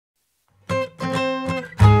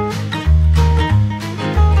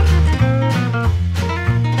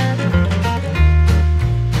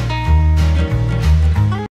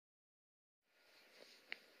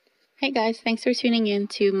Hey guys, thanks for tuning in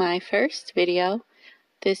to my first video.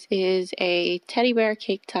 This is a teddy bear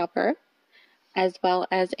cake topper, as well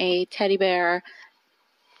as a teddy bear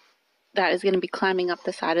that is going to be climbing up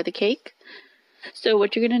the side of the cake. So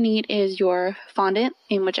what you're going to need is your fondant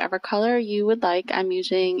in whichever color you would like. I'm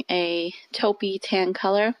using a taupey tan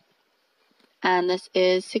color, and this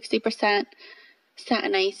is 60%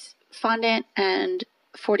 satin ice fondant and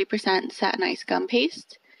 40% satin ice gum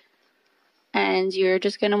paste. And you're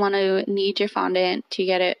just going to want to knead your fondant to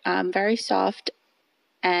get it very soft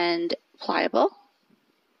and pliable.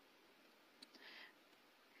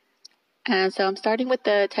 And so I'm starting with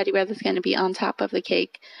the teddy bear that's going to be on top of the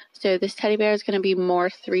cake. So this teddy bear is going to be more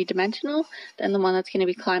three-dimensional than the one that's going to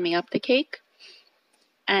be climbing up the cake.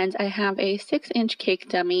 And I have a 6-inch cake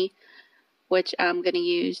dummy, which I'm going to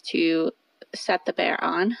use to set the bear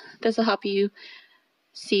on. This will help you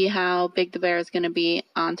see how big the bear is going to be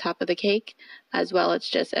on top of the cake, as well as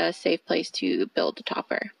just a safe place to build the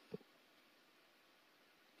topper.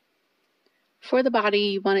 For the body,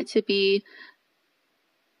 you want it to be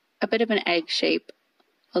a bit of an egg shape,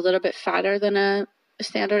 a little bit fatter than a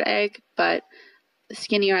standard egg, but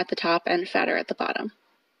skinnier at the top and fatter at the bottom.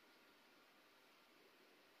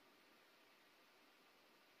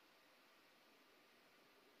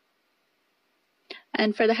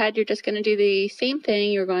 And for the head, you're just going to do the same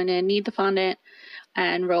thing. You're going to knead the fondant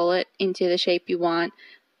and roll it into the shape you want,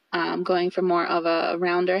 going for more of a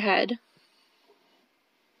rounder head.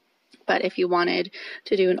 But if you wanted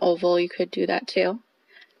to do an oval, you could do that too.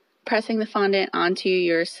 Pressing the fondant onto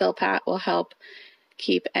your silpat will help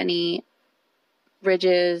keep any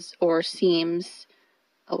ridges or seams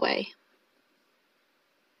away.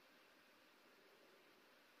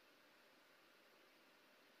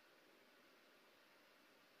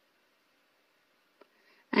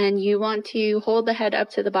 And you want to hold the head up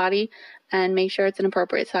to the body and make sure it's an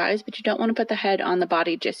appropriate size, but you don't want to put the head on the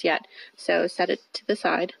body just yet. So set it to the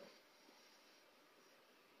side.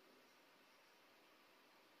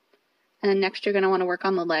 And next you're going to want to work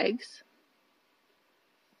on the legs.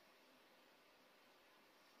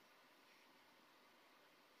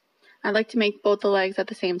 I like to make both the legs at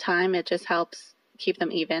the same time. It just helps keep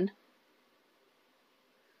them even.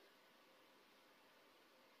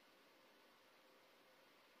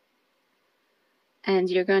 And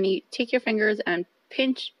you're going to take your fingers and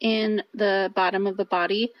pinch in the bottom of the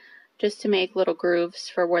body just to make little grooves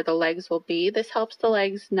for where the legs will be. This helps the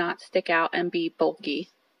legs not stick out and be bulky.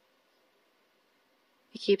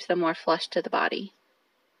 It keeps them more flush to the body.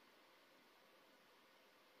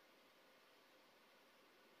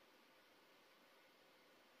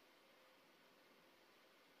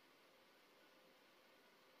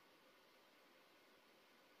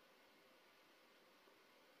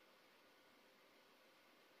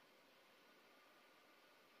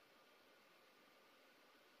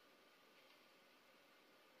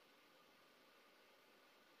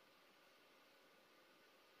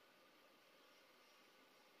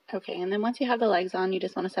 Okay, and then once you have the legs on, you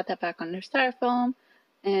just want to set that back under styrofoam,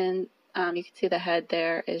 and you can see the head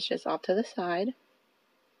there is just off to the side.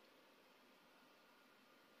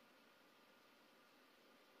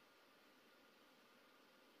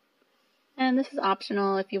 And this is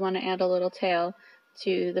optional if you want to add a little tail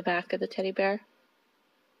to the back of the teddy bear.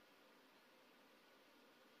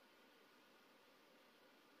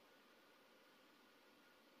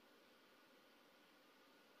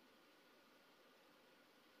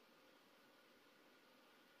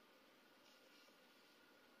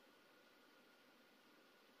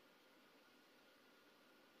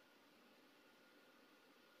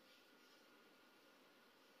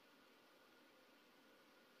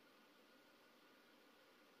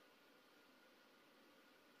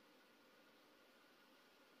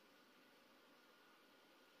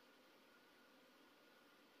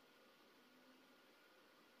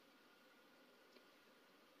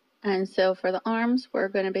 And so for the arms, we're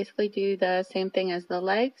going to basically do the same thing as the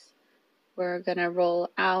legs. We're going to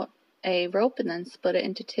roll out a rope and then split it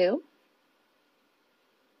into two.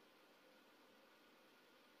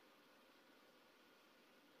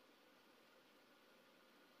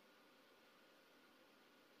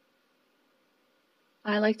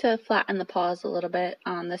 I like to flatten the paws a little bit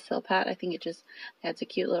on the silpat. I think it just adds a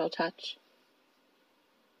cute little touch.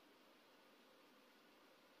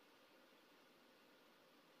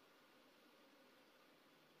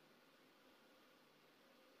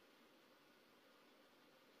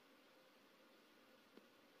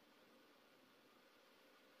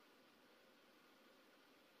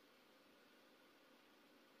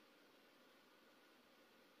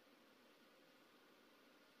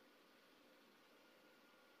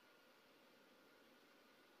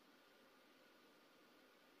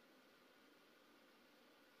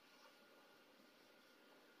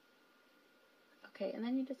 Okay, and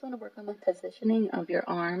then you just want to work on the positioning of your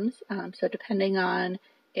arms. So depending on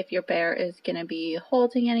if your bear is going to be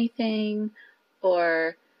holding anything,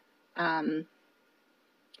 or you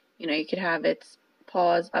could have its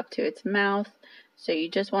paws up to its mouth. So you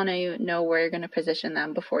just want to know where you're going to position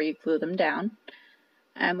them before you glue them down.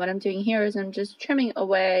 And what I'm doing here is I'm just trimming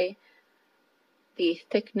away the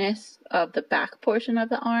thickness of the back portion of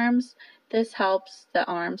the arms. This helps the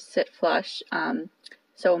arms sit flush.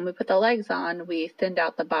 So when we put the legs on, we thinned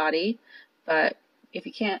out the body, but if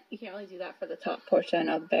you can't really do that for the top portion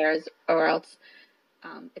of bears, or else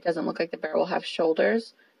it doesn't look like the bear will have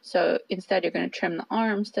shoulders. So instead you're going to trim the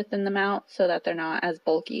arms to thin them out so that they're not as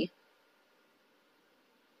bulky.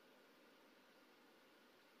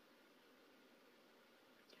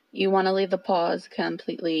 You want to leave the paws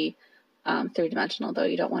completely three-dimensional though.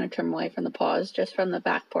 You don't want to trim away from the paws, just from the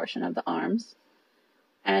back portion of the arms.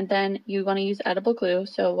 And then you want to use edible glue.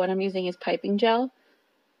 So what I'm using is piping gel.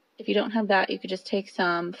 If you don't have that, you could just take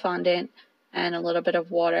some fondant and a little bit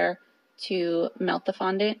of water to melt the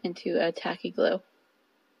fondant into a tacky glue.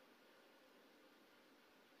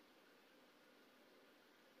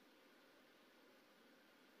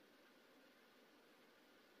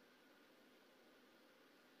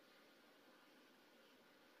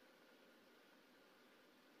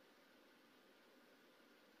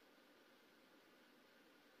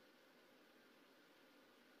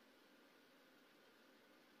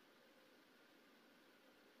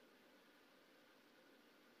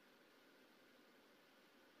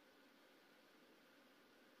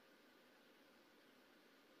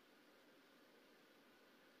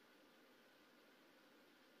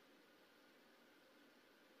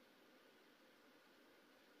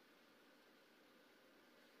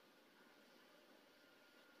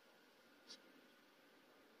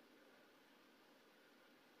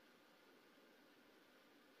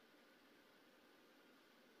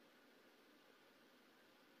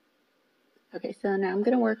 Okay, so now I'm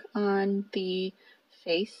going to work on the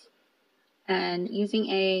face, and using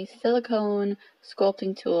a silicone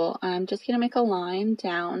sculpting tool, I'm just going to make a line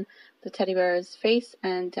down the teddy bear's face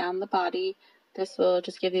and down the body. This will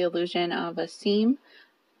just give the illusion of a seam,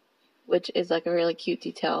 which is like a really cute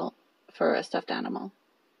detail for a stuffed animal.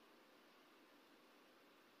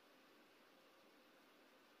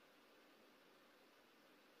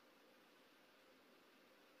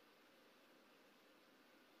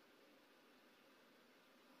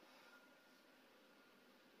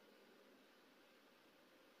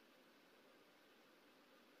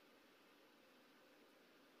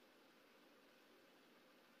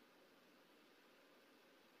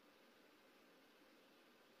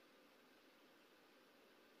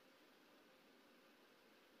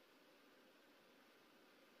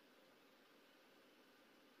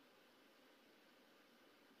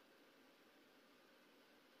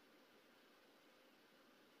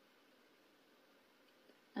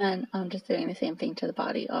 And I'm just doing the same thing to the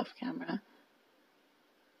body off camera.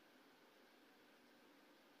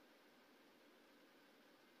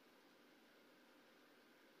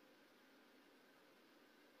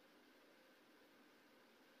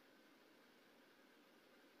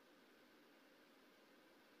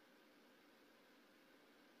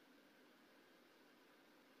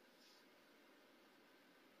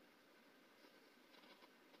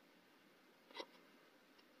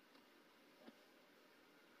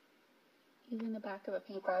 Using the back of a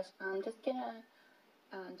paintbrush, I'm just going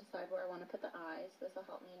to decide where I want to put the eyes. This will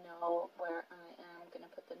help me know where I am going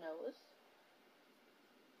to put the nose.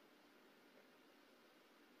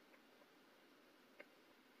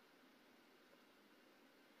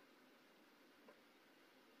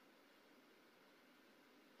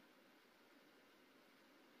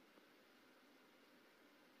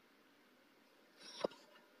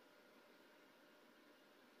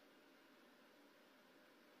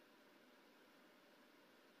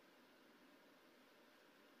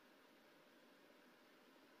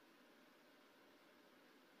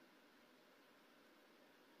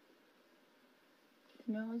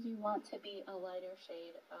 The nose you want to be a lighter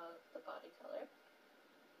shade of the body color.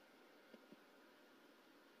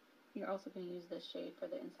 You're also going to use this shade for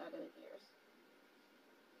the inside of the ears.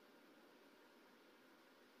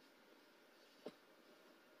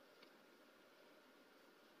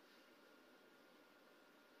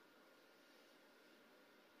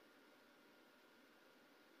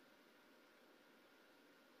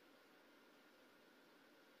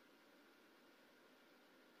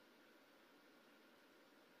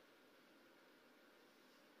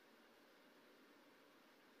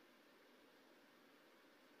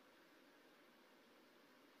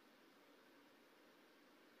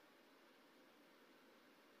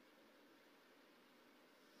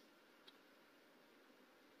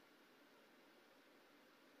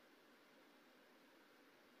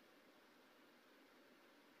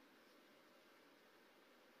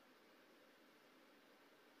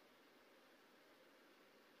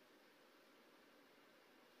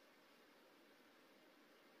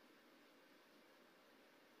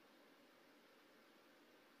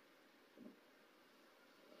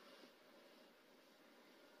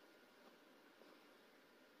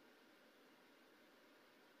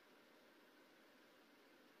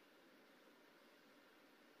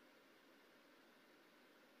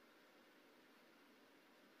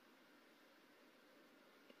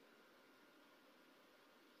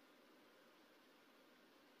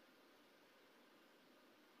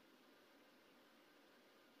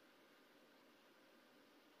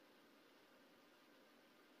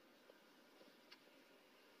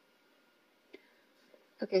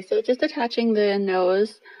 Okay, so just attaching the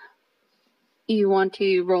nose, you want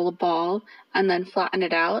to roll a ball and then flatten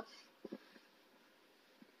it out.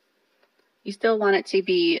 You still want it to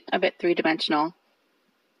be a bit three-dimensional.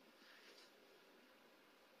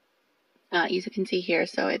 You can see here,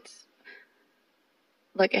 so it's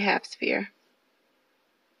like a half sphere.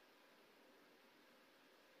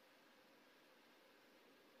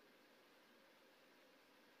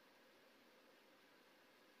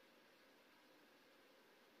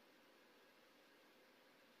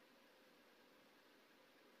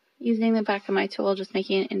 Using the back of my tool, just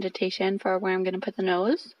making an indentation for where I'm going to put the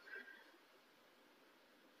nose.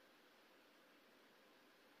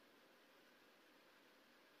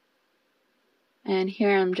 And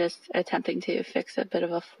here I'm just attempting to fix a bit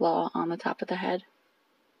of a flaw on the top of the head.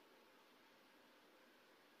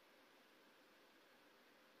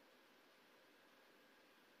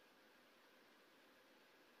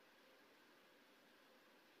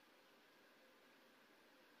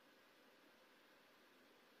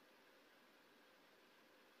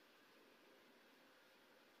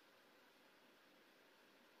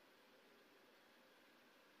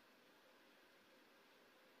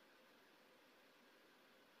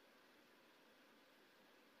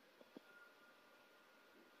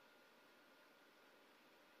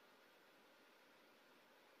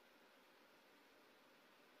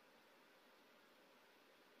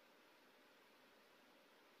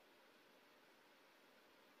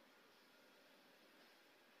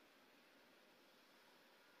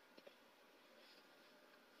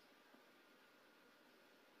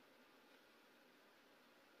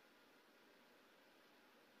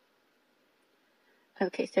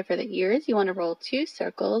 Okay, so for the ears, you want to roll 2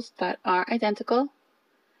 circles that are identical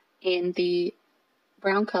in the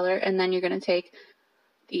brown color, and then you're going to take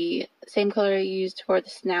the same color you used for the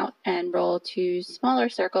snout and roll 2 smaller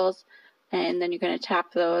circles, and then you're going to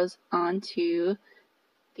tap those onto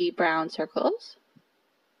the brown circles.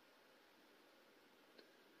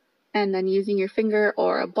 And then using your finger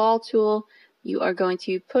or a ball tool, you are going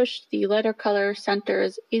to push the lighter color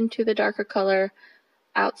centers into the darker color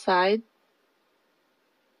outside.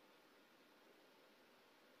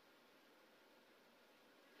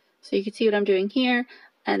 So you can see what I'm doing here,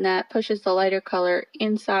 and that pushes the lighter color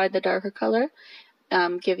inside the darker color,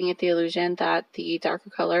 giving it the illusion that the darker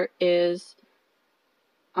color is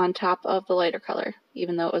on top of the lighter color,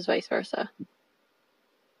 even though it was vice versa.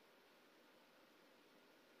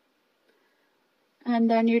 And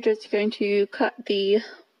then you're just going to cut the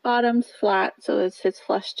bottoms flat so that it sits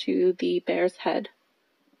flush to the bear's head.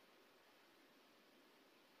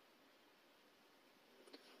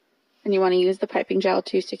 And you want to use the piping gel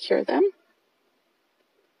to secure them.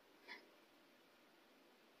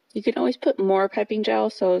 You can always put more piping gel,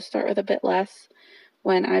 so start with a bit less.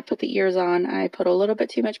 When I put the ears on, I put a little bit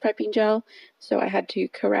too much piping gel, so I had to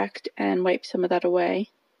correct and wipe some of that away.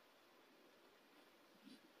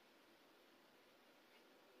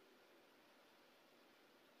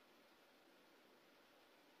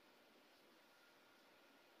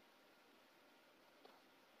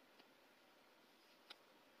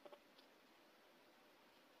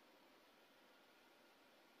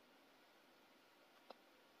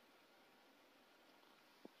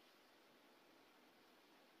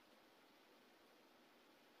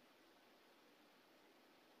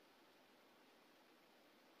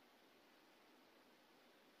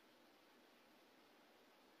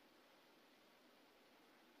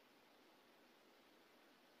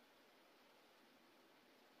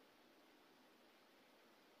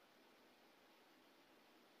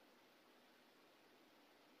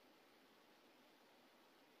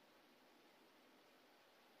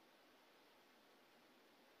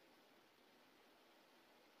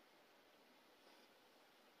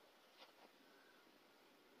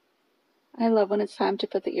 I love when it's time to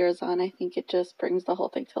put the ears on. I think it just brings the whole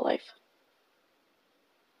thing to life.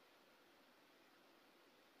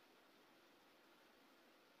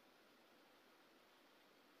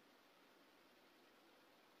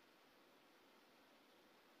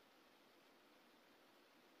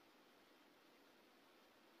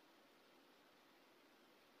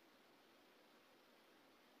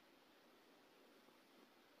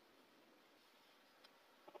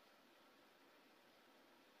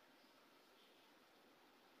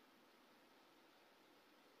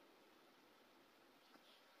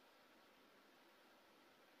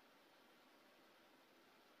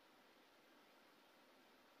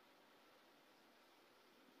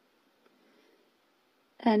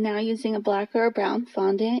 And now using a black or a brown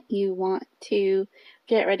fondant, you want to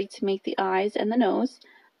get ready to make the eyes and the nose.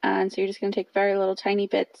 And so you're just going to take very little tiny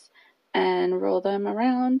bits and roll them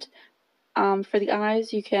around For the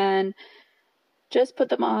eyes, you can just put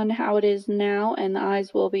them on how it is now, and the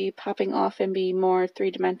eyes will be popping off and be more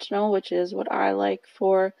three-dimensional, which is what I like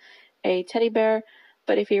for a teddy bear.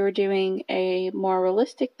 But if you were doing a more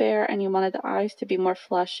realistic bear and you wanted the eyes to be more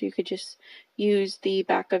flush, you could just use the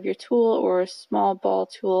back of your tool or a small ball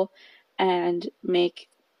tool and make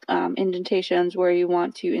indentations where you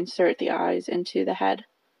want to insert the eyes into the head.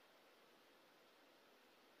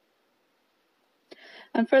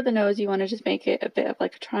 And for the nose, you want to just make it a bit of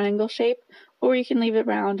like a triangle shape, or you can leave it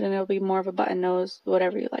round and it'll be more of a button nose,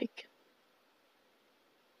 whatever you like.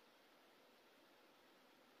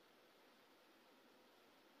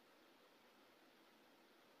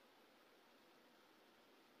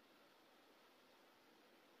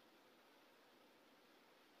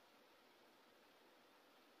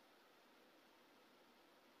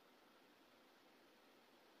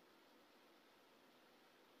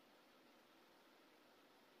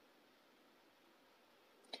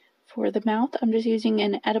 For the mouth, I'm just using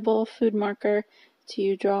an edible food marker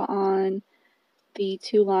to draw on the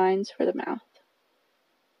two lines for the mouth.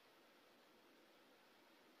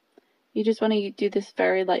 You just want to do this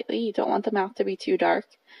very lightly. You don't want the mouth to be too dark.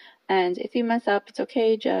 And if you mess up, it's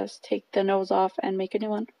okay. Just take the nose off and make a new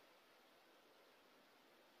one.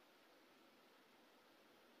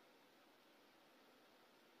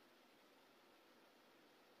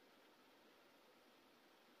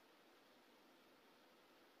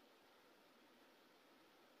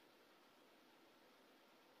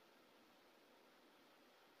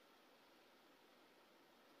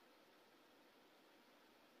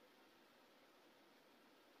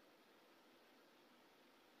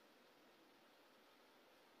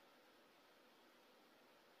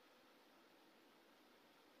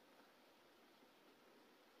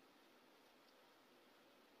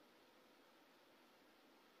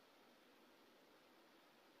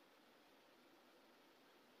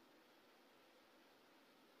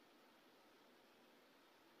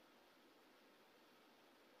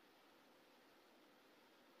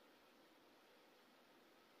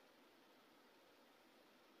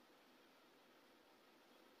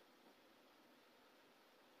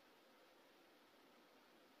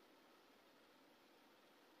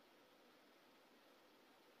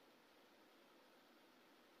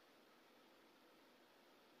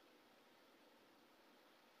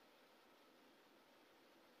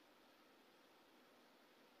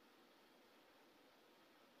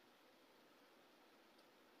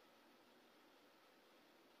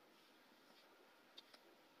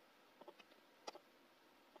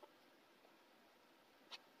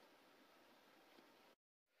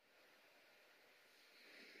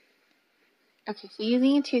 Okay, so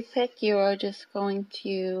using a toothpick, you are just going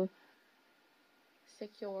to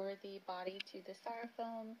secure the body to the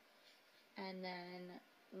styrofoam and then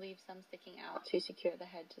leave some sticking out to secure the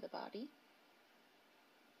head to the body.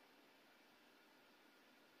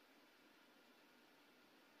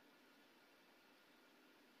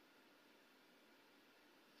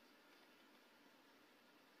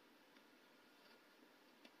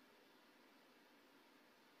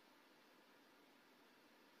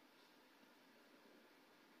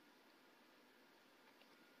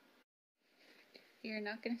 You're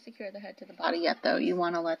not going to secure the head to the body yet, though. You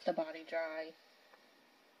want to let the body dry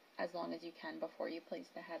as long as you can before you place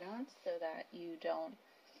the head on, so that you don't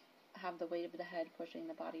have the weight of the head pushing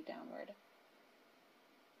the body downward.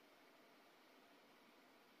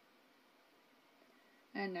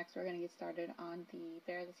 And next we're going to get started on the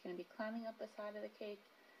bear that's going to be climbing up the side of the cake.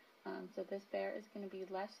 So this bear is going to be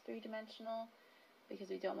less three-dimensional because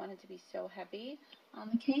we don't want it to be so heavy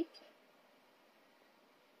on the cake.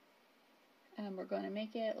 And we're going to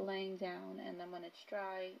make it laying down, and then when it's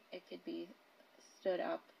dry, it could be stood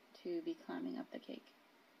up to be climbing up the cake.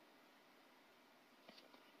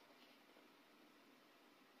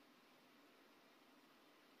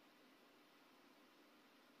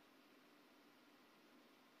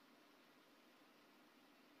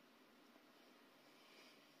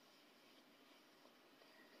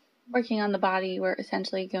 Working on the body, we're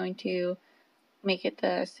essentially going to make it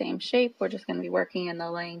the same shape. We're just going to be working in the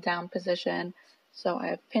laying down position. So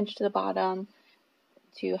I've pinched the bottom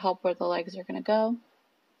to help where the legs are going to go.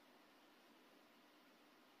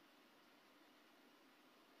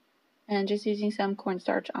 And just using some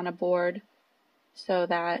cornstarch on a board so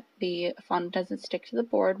that the fondant doesn't stick to the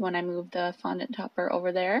board when I move the fondant topper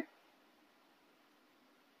over there.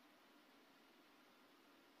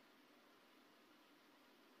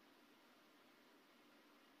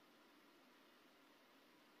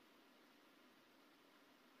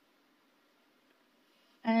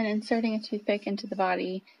 And inserting a toothpick into the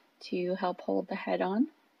body to help hold the head on.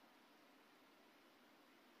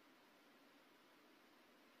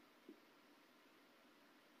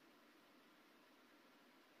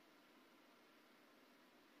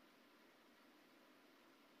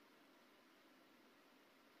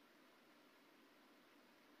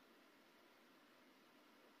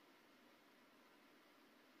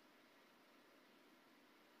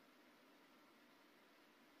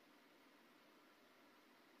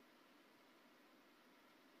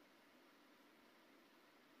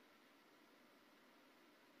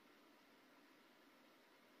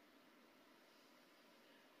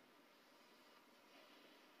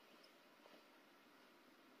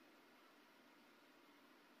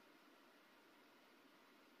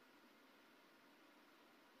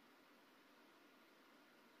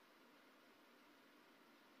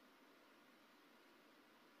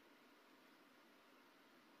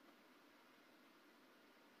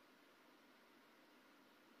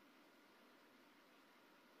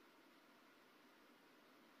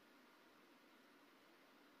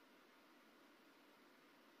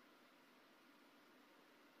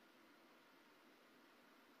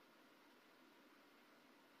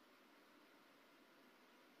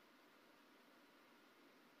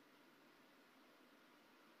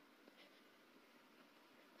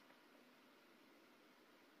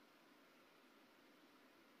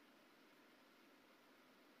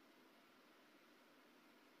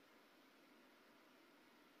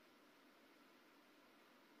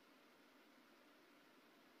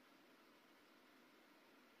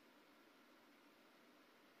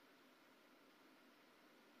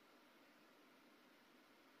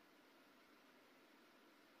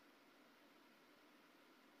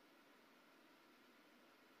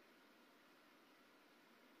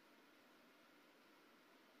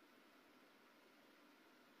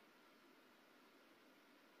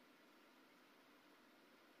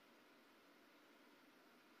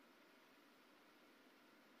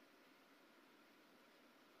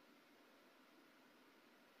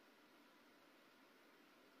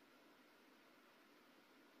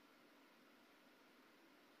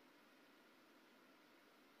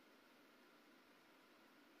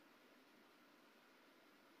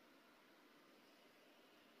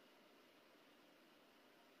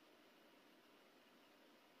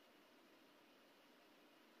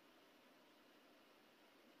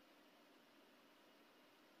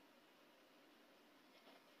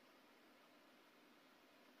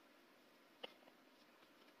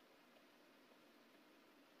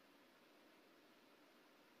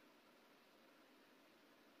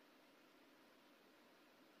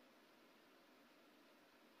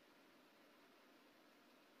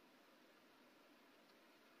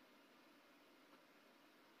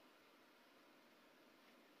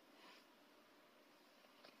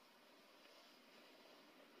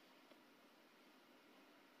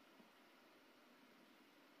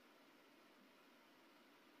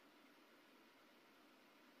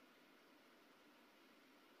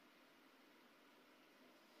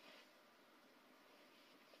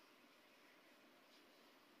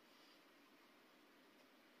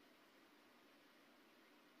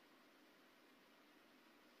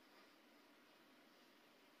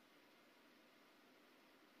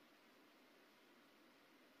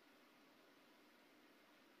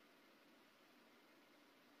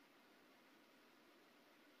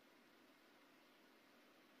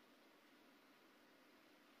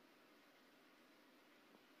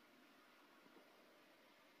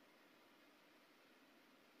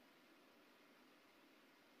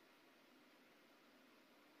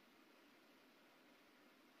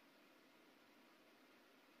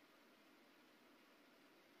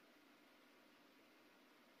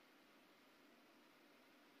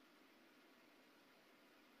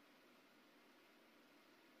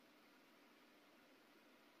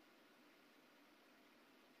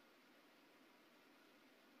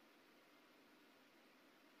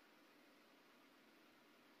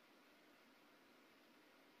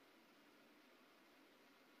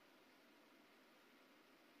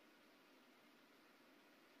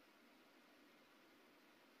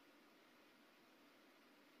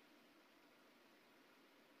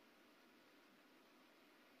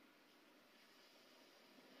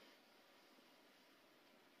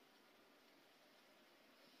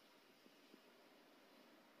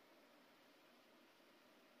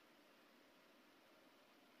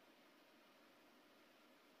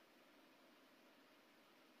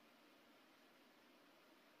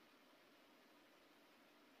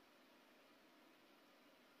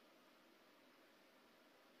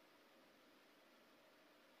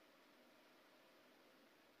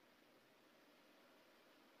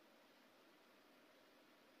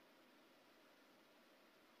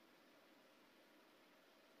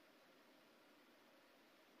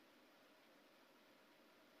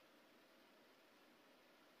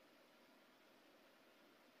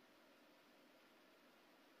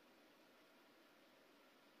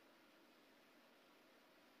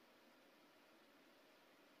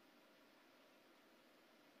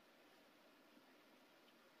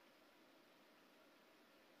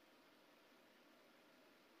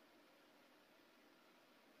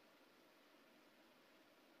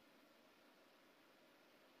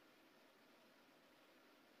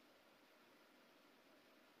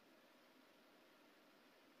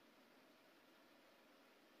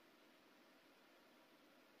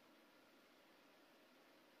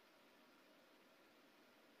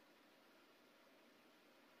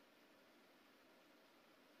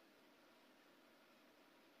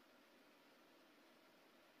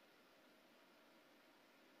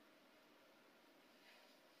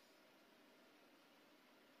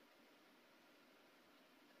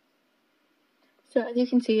 So as you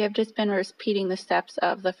can see, I've just been repeating the steps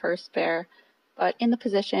of the first bear, but in the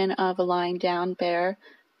position of a lying down bear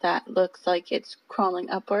that looks like it's crawling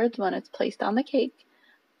upwards when it's placed on the cake.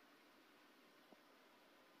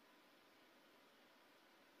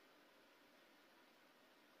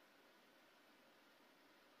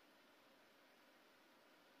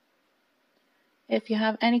 If you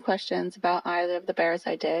have any questions about either of the bears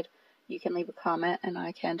I did, you can leave a comment and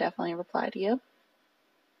I can definitely reply to you.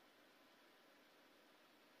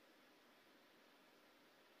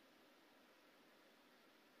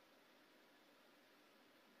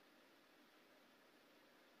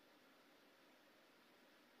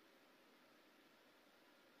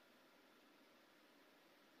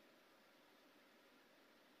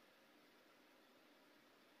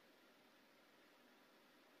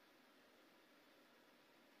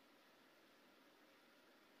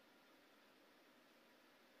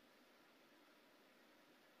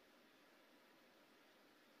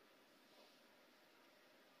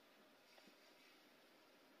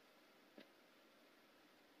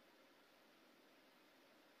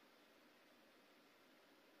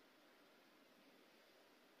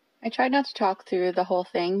 I tried not to talk through the whole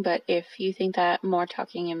thing, but if you think that more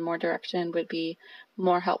talking in more direction would be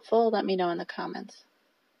more helpful, let me know in the comments.